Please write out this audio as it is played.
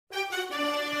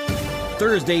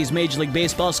Thursday's Major League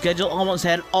Baseball schedule almost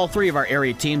had all three of our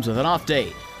area teams with an off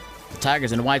day. The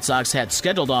Tigers and White Sox had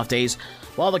scheduled off days,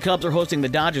 while the Cubs are hosting the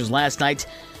Dodgers last night,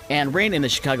 and rain in the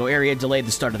Chicago area delayed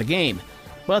the start of the game.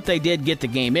 But they did get the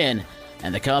game in,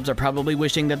 and the Cubs are probably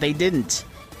wishing that they didn't.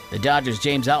 The Dodgers'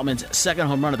 James Outman's second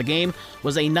home run of the game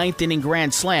was a ninth-inning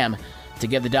grand slam to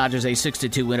give the Dodgers a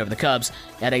 6-2 win over the Cubs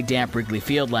at a damp Wrigley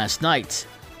Field last night.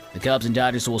 The Cubs and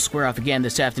Dodgers will square off again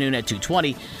this afternoon at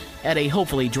 2:20 at a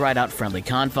hopefully dried-out friendly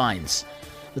confines.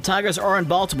 The Tigers are in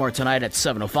Baltimore tonight at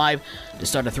 7:05 to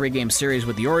start a three-game series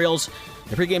with the Orioles.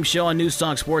 The pregame show on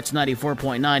Newstalk Sports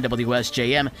 94.9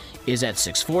 WSJM is at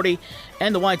 6:40,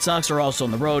 and the White Sox are also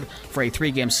on the road for a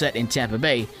three-game set in Tampa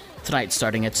Bay tonight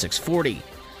starting at 6:40.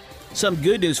 Some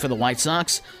good news for the White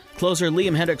Sox. Closer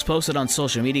Liam Hendricks posted on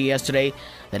social media yesterday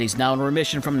that he's now in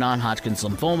remission from non-Hodgkin's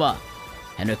lymphoma.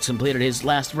 Hendricks completed his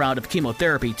last round of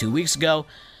chemotherapy 2 weeks ago.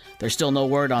 There's still no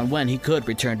word on when he could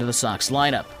return to the Sox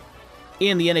lineup.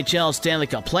 In the NHL Stanley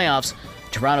Cup playoffs,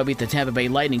 Toronto beat the Tampa Bay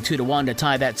Lightning 2-1 to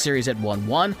tie that series at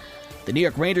 1-1. The New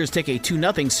York Rangers take a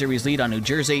 2-0 series lead on New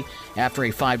Jersey after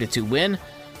a 5-2 win.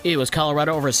 It was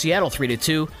Colorado over Seattle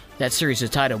 3-2. That series is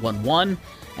tied at 1-1.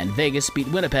 And Vegas beat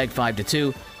Winnipeg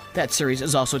 5-2. That series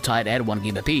is also tied at 1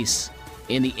 game apiece.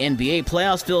 In the NBA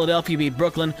playoffs, Philadelphia beat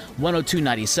Brooklyn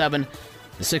 102-97.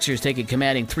 The Sixers take a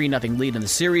commanding 3-0 lead in the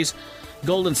series.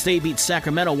 Golden State beat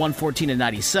Sacramento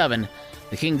 114-97.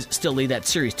 The Kings still lead that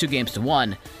series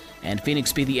 2-1. And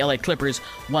Phoenix beat the LA Clippers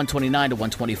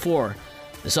 129-124.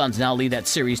 The Suns now lead that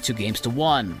series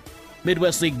 2-1.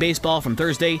 Midwest League Baseball from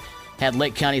Thursday had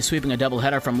Lake County sweeping a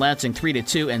doubleheader from Lansing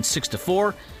 3-2 and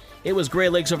 6-4. It was Gray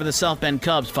Lakes over the South Bend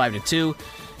Cubs 5-2,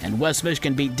 and West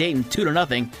Michigan beat Dayton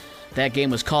 2-0. That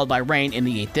game was called by rain in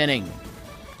the 8th inning.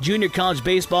 Junior college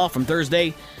baseball from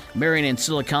Thursday, Marion and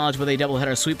Silla College with a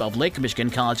doubleheader sweep of Lake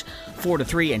Michigan College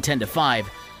 4-3 and 10-5.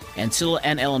 And Silla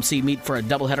and LMC meet for a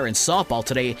doubleheader in softball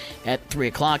today at 3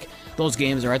 o'clock. Those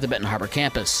games are at the Benton Harbor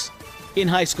campus. In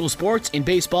high school sports, in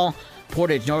baseball,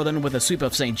 Portage Northern with a sweep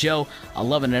of St. Joe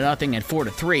 11-0 and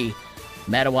 4-3.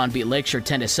 Matawan beat Lakeshore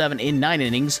 10-7 in 9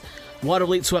 innings.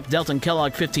 Watervliet swept Delton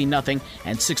Kellogg 15-0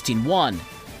 and 16-1.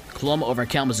 Coloma over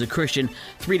Kalamazoo Christian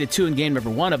 3-2 in game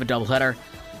number 1 of a doubleheader.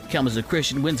 Kalamazoo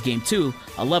Christian wins game 2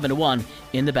 11-1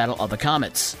 in the Battle of the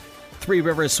Comets. Three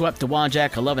Rivers swept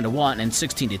Tewanjack 11-1 and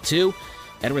 16-2.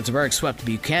 Edwardsburg swept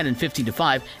Buchanan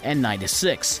 15-5 and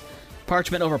 9-6.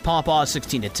 Parchment over Pawpaw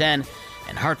 16-10,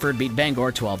 and Hartford beat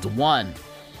Bangor 12-1.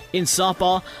 In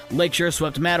softball, Lakeshore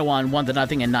swept Matawan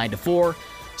 1-0 and 9-4.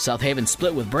 South Haven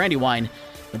split with Brandywine.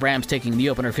 The Rams taking the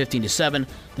opener 15-7.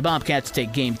 The Bobcats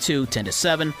take game 2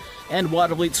 10-7, and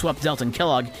Watervliet swept Delton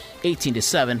Kellogg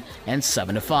 18-7 and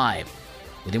 7-5.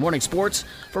 With your morning sports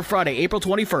for Friday, April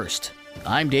 21st,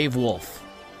 I'm Dave Wolf.